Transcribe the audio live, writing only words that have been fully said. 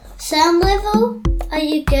Sound level? Are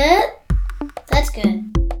you good? That's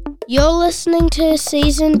good. You're listening to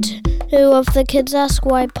Season 2 of the Kids Ask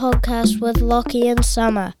Why podcast with Lockie and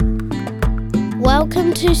Summer.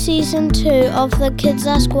 Welcome to Season 2 of the Kids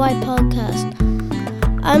Ask Why podcast.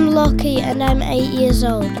 I'm Lockie and I'm 8 years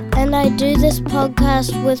old, and I do this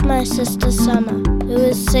podcast with my sister Summer, who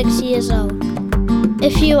is 6 years old.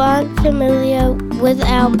 If you aren't familiar with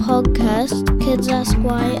our podcast, Kids Ask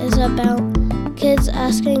Why is about kids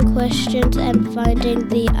asking questions and finding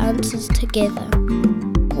the answers together.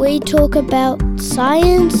 We talk about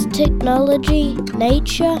science, technology,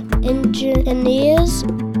 nature, engineers,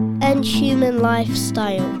 and human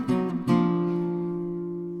lifestyle.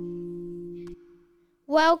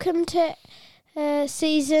 Welcome to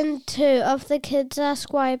Season 2 of the Kids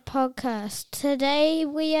Ask Why podcast. Today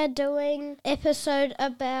we are doing episode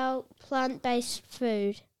about plant-based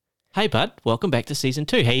food. Hey bud, welcome back to Season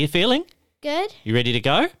 2. How you feeling? Good? You ready to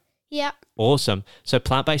go? Yep. Awesome. So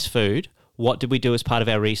plant-based food, what did we do as part of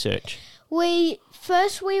our research? We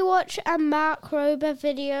watched a Mark Rober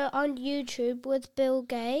video on YouTube with Bill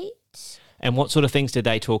Gates. And what sort of things did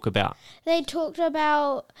they talk about? They talked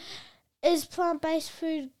about, is plant-based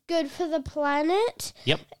food good for the planet?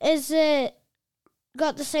 Yep. Is it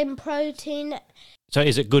got the same protein? So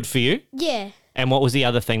is it good for you? Yeah. And what was the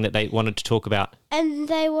other thing that they wanted to talk about? And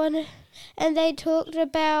they talked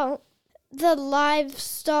about the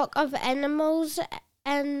livestock of animals,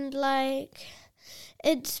 and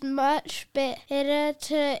it's much better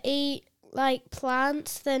to eat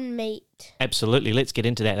plants than meat. Absolutely. Let's get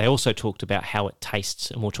into that. They also talked about how it tastes,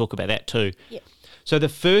 and we'll talk about that too. Yep. So the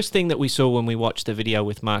first thing that we saw when we watched the video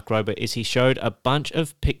with Mark Rober is he showed a bunch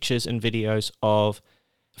of pictures and videos of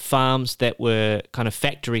farms that were kind of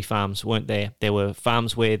factory farms, weren't there? There were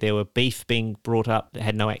farms where there were beef being brought up that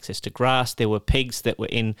had no access to grass. There were pigs that were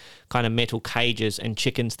in kind of metal cages and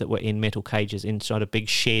chickens that were in metal cages inside of big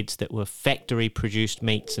sheds that were factory-produced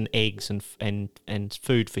meats and eggs and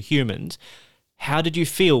food for humans. How did you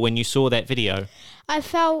feel when you saw that video? I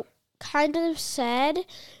felt kind of sad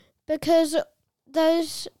because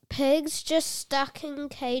those pigs just stuck in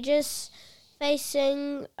cages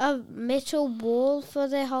facing a metal wall for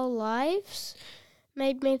their whole lives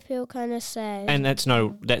made me feel kind of sad. And that's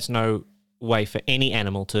no way for any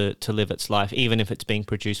animal to live its life, even if it's being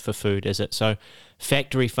produced for food, is it? So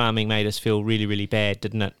factory farming made us feel really, really bad,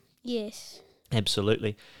 didn't it? Yes.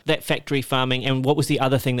 Absolutely. That factory farming, and what was the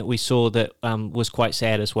other thing that we saw that was quite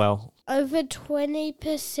sad as well? Over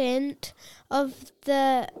 20% of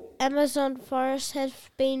the Amazon forest has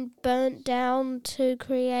been burnt down to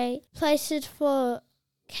create places for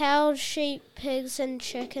cows, sheep, pigs and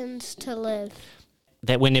chickens to live.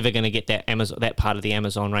 That we're never going to get that part of the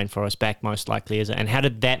Amazon rainforest back, most likely, is it? And how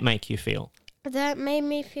did that make you feel? That made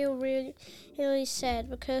me feel really, really sad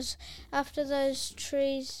because after those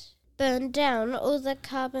trees burned down, all the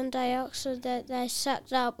carbon dioxide that they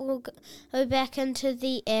sucked up will go back into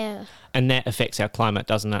the air. And that affects our climate,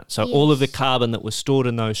 doesn't it? So Yes. all of the carbon that was stored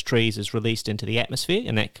in those trees is released into the atmosphere,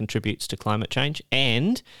 and that contributes to climate change.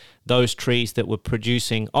 And those trees that were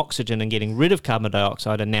producing oxygen and getting rid of carbon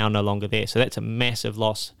dioxide are now no longer there. So that's a massive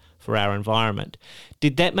loss for our environment.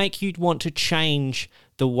 Did that make you want to change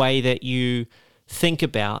the way that you think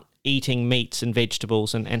about eating meats and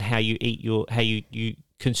vegetables and how you eat you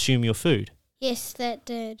consume your food? Yes, that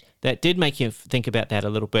did. That did make you think about that a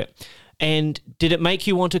little bit. And did it make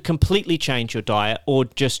you want to completely change your diet or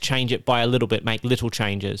just change it by a little bit, make little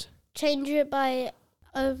changes? Change it by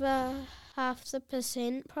over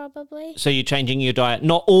 0.5% probably. So you're changing your diet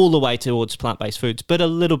not all the way towards plant-based foods, but a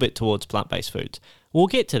little bit towards plant-based foods. We'll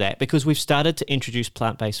get to that because we've started to introduce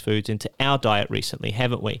plant-based foods into our diet recently,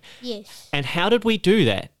 haven't we? Yes. And how did we do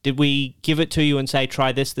that? Did we give it to you and say,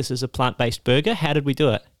 try this is a plant-based burger? How did we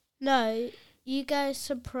do it? No, you guys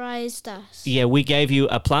surprised us. Yeah, we gave you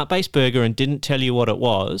a plant-based burger and didn't tell you what it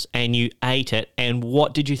was, and you ate it. And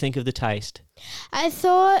what did you think of the taste? I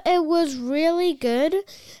thought it was really good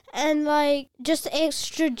and just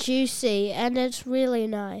extra juicy, and it's really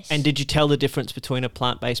nice. And did you tell the difference between a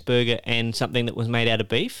plant-based burger and something that was made out of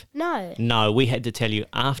beef? No. No, we had to tell you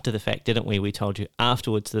after the fact, didn't we? We told you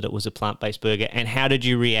afterwards that it was a plant-based burger. And how did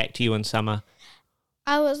you react, you and Summer?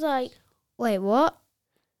 I was like, wait, what?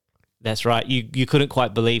 That's right. You couldn't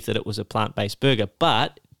quite believe that it was a plant-based burger.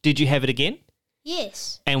 But did you have it again?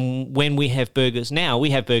 Yes. And when we have burgers now, we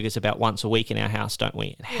have burgers about once a week in our house, don't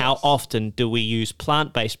we? And how often do we use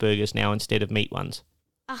plant-based burgers now instead of meat ones?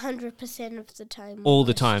 100% of the time. All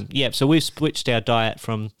the time. Yeah, so we've switched our diet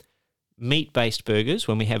from meat-based burgers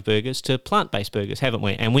when we have burgers to plant-based burgers, haven't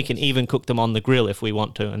we? And we can even cook them on the grill if we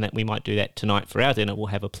want to, and that we might do that tonight for our dinner. We'll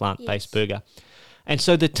have a plant-based burger. And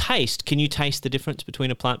so the taste, can you taste the difference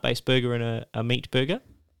between a plant-based burger and a meat burger?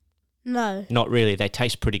 No. Not really. They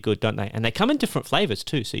taste pretty good, don't they? And they come in different flavours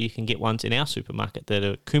too. So you can get ones in our supermarket that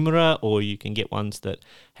are kumara, or you can get ones that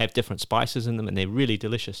have different spices in them, and they're really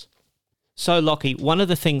delicious. So, Lockie, one of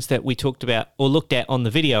the things that we talked about, or looked at on the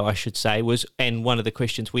video, I should say, was, and one of the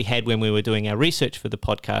questions we had when we were doing our research for the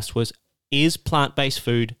podcast was, is plant-based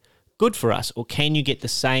food good for us, or can you get the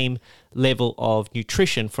same level of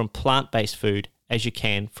nutrition from plant-based food as you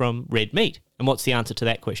can from red meat? And what's the answer to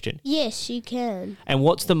that question? Yes, you can. And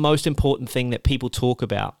what's the most important thing that people talk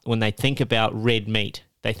about when they think about red meat?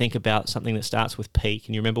 They think about something that starts with P.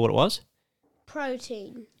 Can you remember what it was?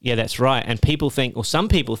 Protein. Yeah, that's right. And people think, or some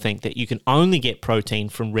people think, that you can only get protein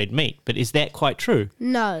from red meat. But is that quite true?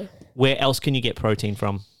 No. Where else can you get protein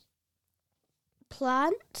from?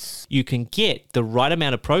 Plants. You can get the right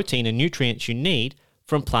amount of protein and nutrients you need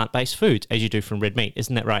from plant-based foods as you do from red meat.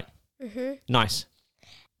 Isn't that right? Mm-hmm. Nice.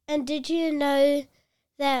 And did you know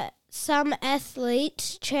that some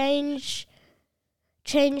athletes changed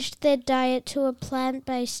their diet to a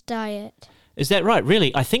plant-based diet? Is that right?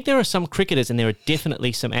 Really? I think there are some cricketers and there are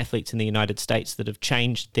definitely some athletes in the United States that have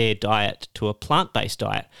changed their diet to a plant-based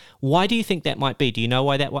diet. Why do you think that might be? Do you know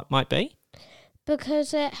why that might be?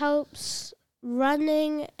 Because it helps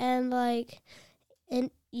running and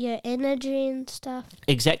your energy and stuff.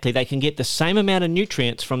 Exactly. They can get the same amount of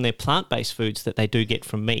nutrients from their plant-based foods that they do get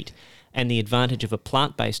from meat. And the advantage of a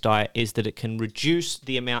plant-based diet is that it can reduce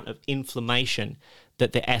the amount of inflammation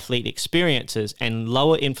that the athlete experiences, and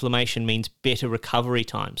lower inflammation means better recovery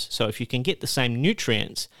times. So if you can get the same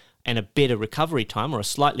nutrients and a better recovery time, or a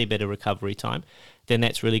slightly better recovery time, then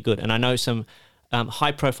that's really good. And I know some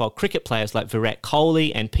high-profile cricket players like Virat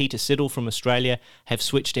Kohli and Peter Siddle from Australia have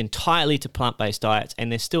switched entirely to plant-based diets,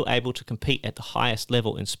 and they're still able to compete at the highest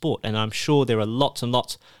level in sport. And I'm sure there are lots and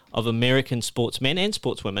lots of American sportsmen and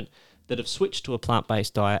sportswomen that have switched to a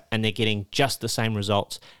plant-based diet, and they're getting just the same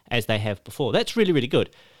results as they have before. That's really, really good.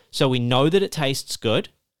 So we know that it tastes good,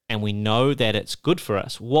 and we know that it's good for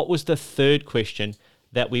us. What was the third question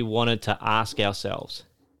that we wanted to ask ourselves?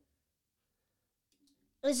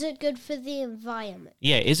 Is it good for the environment?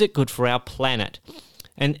 Yeah, is it good for our planet?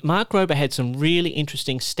 And Mark Rober had some really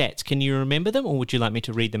interesting stats. Can you remember them, or would you like me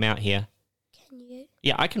to read them out here? Can you?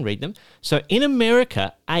 Yeah, I can read them. So in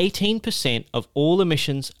America, 18% of all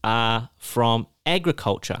emissions are from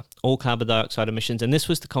agriculture, all carbon dioxide emissions. And this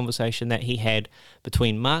was the conversation that he had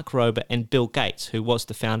between Mark Rober and Bill Gates, who was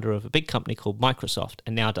the founder of a big company called Microsoft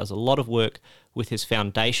and now does a lot of work with his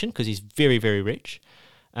foundation because he's very, very rich.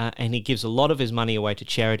 And he gives a lot of his money away to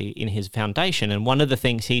charity in his foundation. And one of the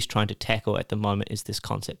things he's trying to tackle at the moment is this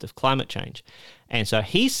concept of climate change. And so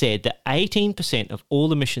he said that 18% of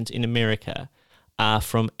all emissions in America are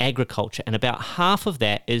from agriculture, and about half of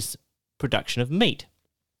that is production of meat.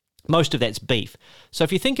 Most of that's beef. So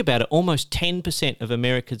if you think about it, almost 10% of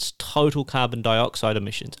America's total carbon dioxide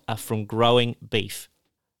emissions are from growing beef.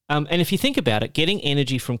 And if you think about it, getting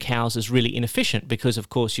energy from cows is really inefficient because, of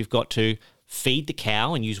course, you've got to feed the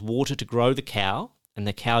cow and use water to grow the cow, and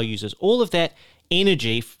the cow uses all of that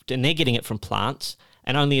energy, and they're getting it from plants,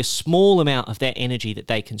 and only a small amount of that energy that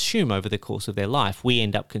they consume over the course of their life we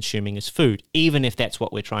end up consuming as food, even if that's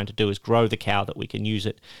what we're trying to do, is grow the cow that we can use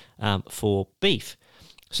it for beef.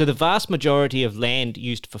 So the vast majority of land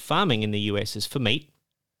used for farming in the US is for meat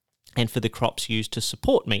and for the crops used to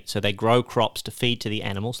support meat. So they grow crops to feed to the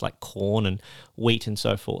animals like corn and wheat and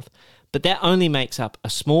so forth. But that only makes up a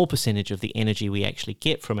small percentage of the energy we actually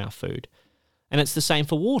get from our food. And it's the same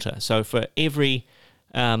for water. So for every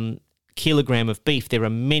kilogram of beef, there are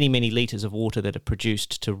many, many litres of water that are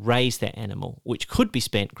produced to raise that animal, which could be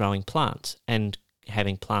spent growing plants and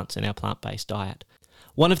having plants in our plant-based diet.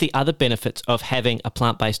 One of the other benefits of having a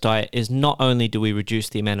plant-based diet is not only do we reduce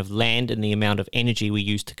the amount of land and the amount of energy we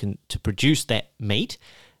use to produce that meat,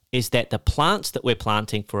 is that the plants that we're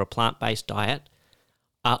planting for a plant-based diet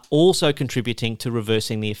are also contributing to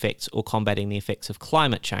reversing the effects or combating the effects of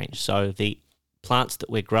climate change. So the plants that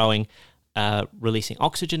we're growing are releasing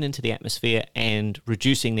oxygen into the atmosphere and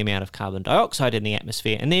reducing the amount of carbon dioxide in the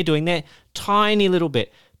atmosphere, and they're doing that tiny little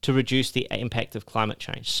bit to reduce the impact of climate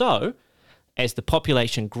change. So as the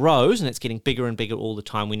population grows, and it's getting bigger and bigger all the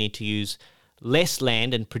time, we need to use less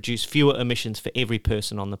land and produce fewer emissions for every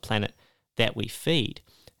person on the planet that we feed.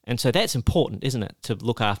 And so that's important, isn't it? To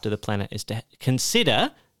look after the planet is to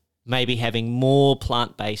consider maybe having more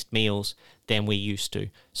plant-based meals than we used to.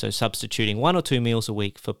 So substituting 1 or 2 meals a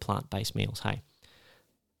week for plant-based meals, hey?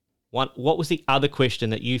 What was the other question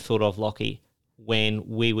that you thought of, Lockie, when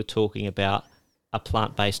we were talking about a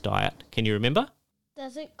plant-based diet? Can you remember?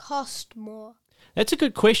 Does it cost more? That's a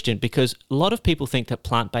good question, because a lot of people think that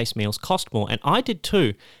plant-based meals cost more, and I did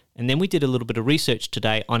too. And then we did a little bit of research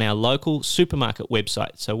today on our local supermarket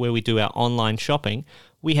website. So where we do our online shopping,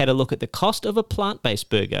 we had a look at the cost of a plant-based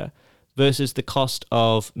burger versus the cost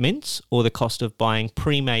of mince or the cost of buying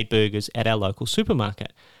pre-made burgers at our local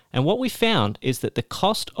supermarket. And what we found is that the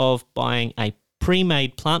cost of buying a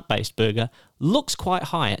pre-made plant-based burger looks quite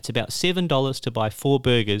high. It's about $7 to buy 4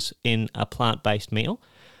 burgers in a plant-based meal.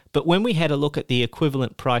 But when we had a look at the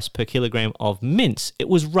equivalent price per kilogram of mince, it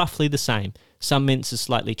was roughly the same. Some mince is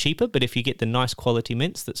slightly cheaper, but if you get the nice quality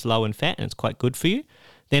mince that's low in fat and it's quite good for you,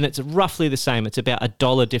 then it's roughly the same. It's about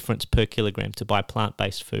 $1 difference per kilogram to buy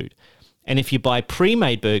plant-based food. And if you buy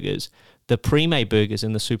pre-made burgers, the pre-made burgers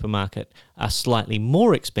in the supermarket are slightly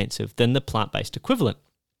more expensive than the plant-based equivalent.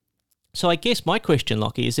 So I guess my question,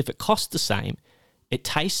 Lockie, is if it costs the same, it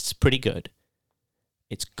tastes pretty good,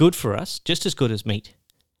 it's good for us, just as good as meat,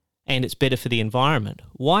 and it's better for the environment,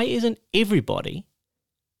 why isn't everybody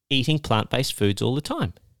eating plant-based foods all the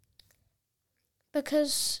time?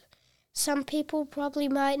 Because some people probably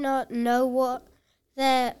might not know what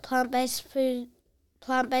their plant-based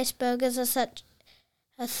burgers are such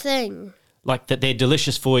a thing. Like that they're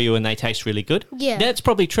delicious for you and they taste really good? Yeah. That's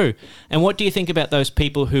probably true. And what do you think about those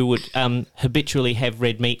people who would habitually have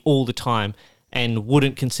red meat all the time and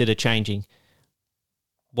wouldn't consider changing?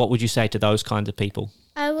 What would you say to those kinds of people?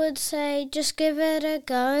 I would say just give it a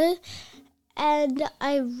go, and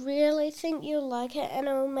I really think you'll like it, and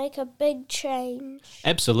it will make a big change.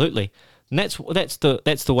 Absolutely. And that's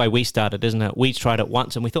the way we started, isn't it? We tried it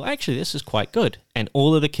once and we thought, actually, this is quite good. And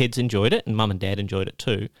all of the kids enjoyed it, and Mum and Dad enjoyed it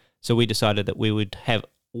too. So we decided that we would have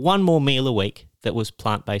one more meal a week that was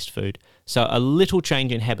plant-based food. So a little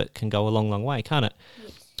change in habit can go a long, long way, can't it?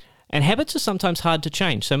 Yes. And habits are sometimes hard to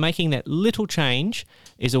change. So making that little change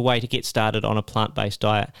is a way to get started on a plant-based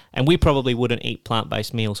diet. And we probably wouldn't eat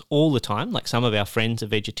plant-based meals all the time. Like some of our friends are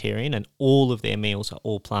vegetarian and all of their meals are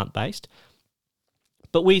all plant-based.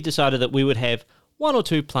 But we decided that we would have 1 or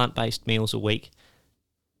 2 plant-based meals a week.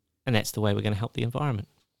 And that's the way we're going to help the environment.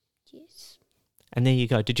 Yes. And there you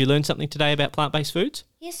go. Did you learn something today about plant-based foods?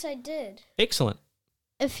 Yes, I did. Excellent.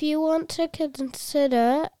 If you want to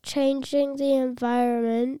consider changing the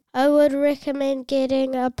environment, I would recommend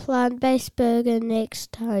getting a plant-based burger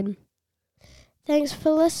next time. Thanks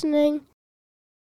for listening.